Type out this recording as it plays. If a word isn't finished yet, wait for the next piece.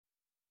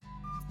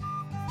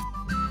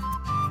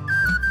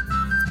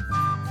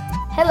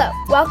Hello,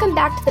 welcome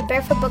back to the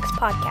Barefoot Books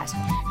podcast.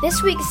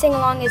 This week's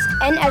sing-along is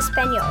En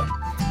Español.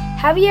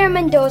 Javier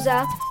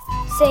Mendoza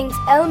sings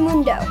El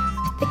Mundo,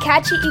 the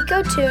catchy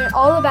eco tune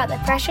all about the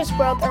precious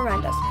world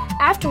around us.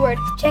 Afterward,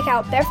 check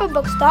out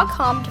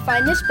barefootbooks.com to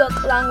find this book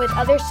along with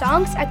other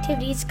songs,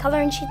 activities,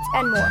 coloring sheets,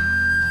 and more.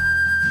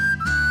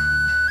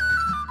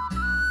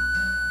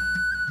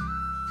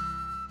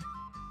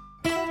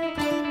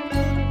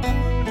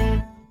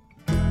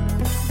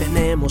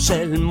 Tenemos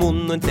el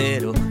mundo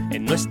entero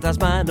en nuestras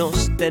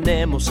manos,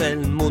 tenemos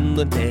el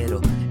mundo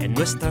entero en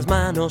nuestras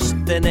manos,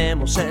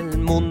 tenemos el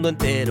mundo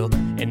entero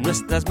en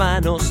nuestras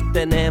manos,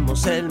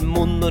 tenemos el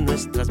mundo en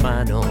nuestras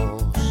manos.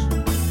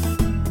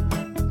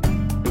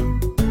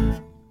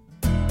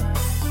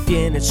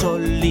 Tiene el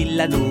sol y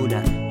la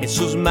luna en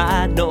sus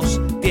manos,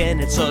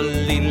 tiene el sol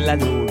y la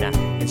luna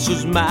en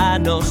sus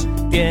manos,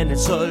 tiene el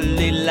sol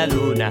y la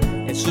luna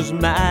en sus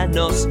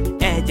manos,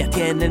 ella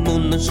tiene el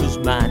mundo en sus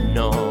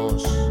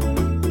manos.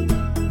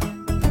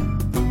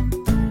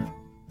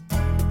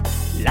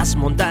 Las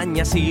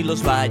montañas y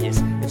los valles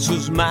en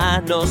sus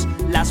manos,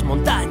 las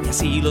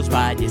montañas y los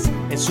valles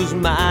en sus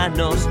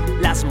manos,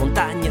 las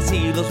montañas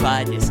y los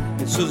valles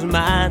en sus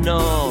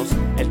manos,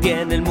 él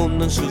tiene el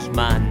mundo en sus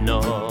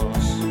manos.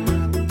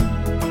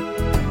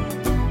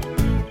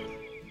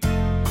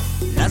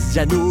 Las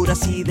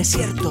llanuras y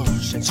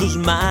desiertos en sus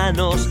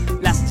manos,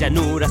 las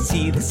llanuras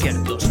y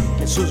desiertos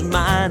en sus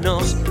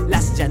manos,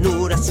 las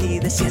llanuras y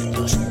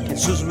desiertos en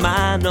sus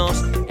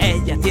manos,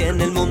 ella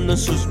tiene el mundo en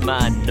sus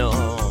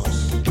manos.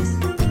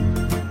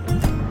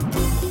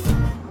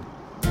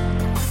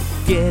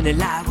 Tiene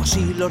lagos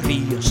y los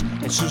ríos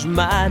en sus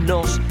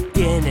manos,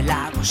 tiene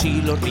lagos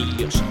y los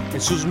ríos en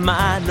sus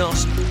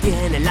manos,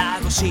 tiene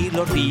lagos y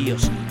los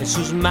ríos en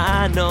sus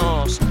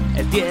manos,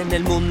 él tiene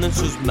el mundo en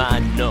sus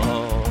manos.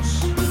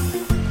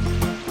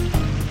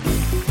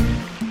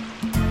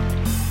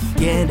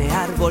 Tiene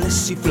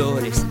árboles y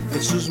flores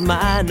en sus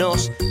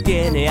manos,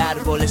 tiene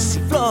árboles y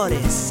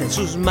flores en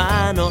sus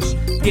manos,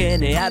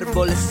 tiene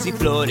árboles y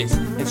flores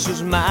en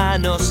sus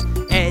manos,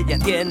 ella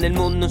tiene el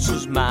mundo en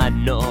sus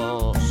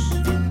manos.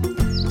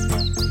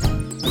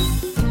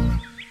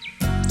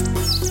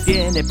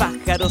 Tiene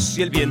pájaros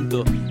y el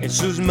viento en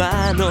sus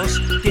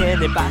manos,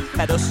 tiene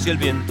pájaros y el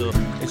viento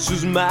en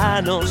sus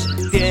manos,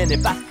 tiene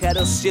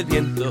pájaros y el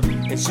viento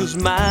en sus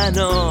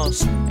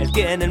manos, él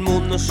tiene el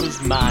mundo en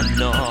sus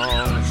manos.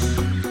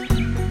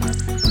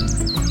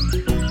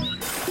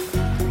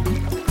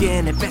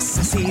 Tiene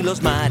peces y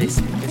los mares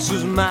en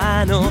sus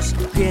manos,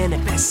 tiene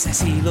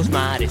peces y los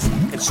mares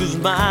en sus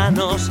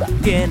manos,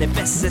 tiene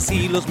peces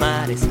y los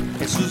mares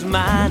en sus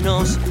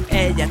manos,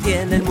 ella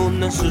tiene el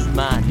mundo en sus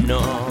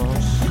manos.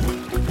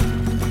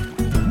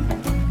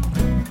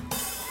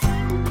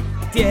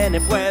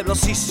 Tiene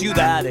pueblos y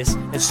ciudades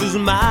en sus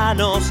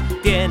manos,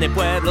 tiene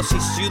pueblos y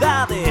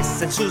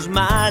ciudades en sus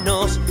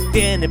manos,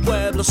 tiene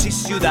pueblos y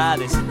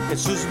ciudades en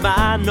sus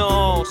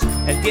manos,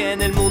 él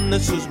tiene el mundo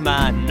en sus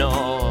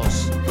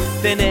manos.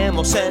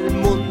 Tenemos el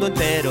mundo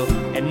entero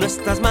en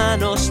nuestras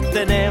manos,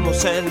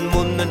 tenemos el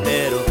mundo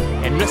entero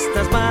en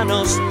nuestras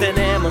manos,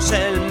 tenemos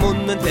el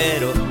mundo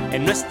entero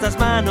en nuestras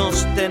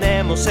manos,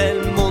 tenemos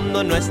el mundo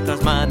en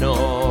nuestras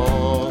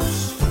manos.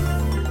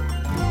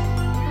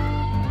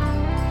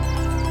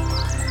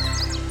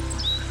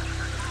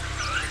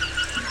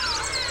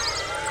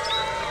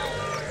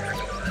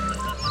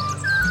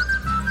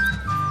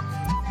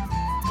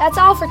 That's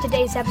all for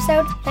today's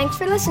episode. Thanks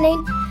for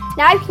listening.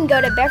 Now you can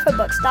go to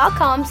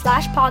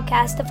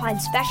barefootbooks.com/podcast to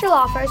find special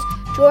offers,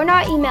 join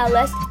our email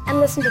list, and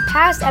listen to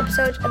past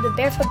episodes of the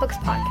Barefoot Books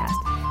podcast.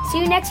 See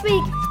you next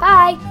week.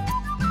 Bye.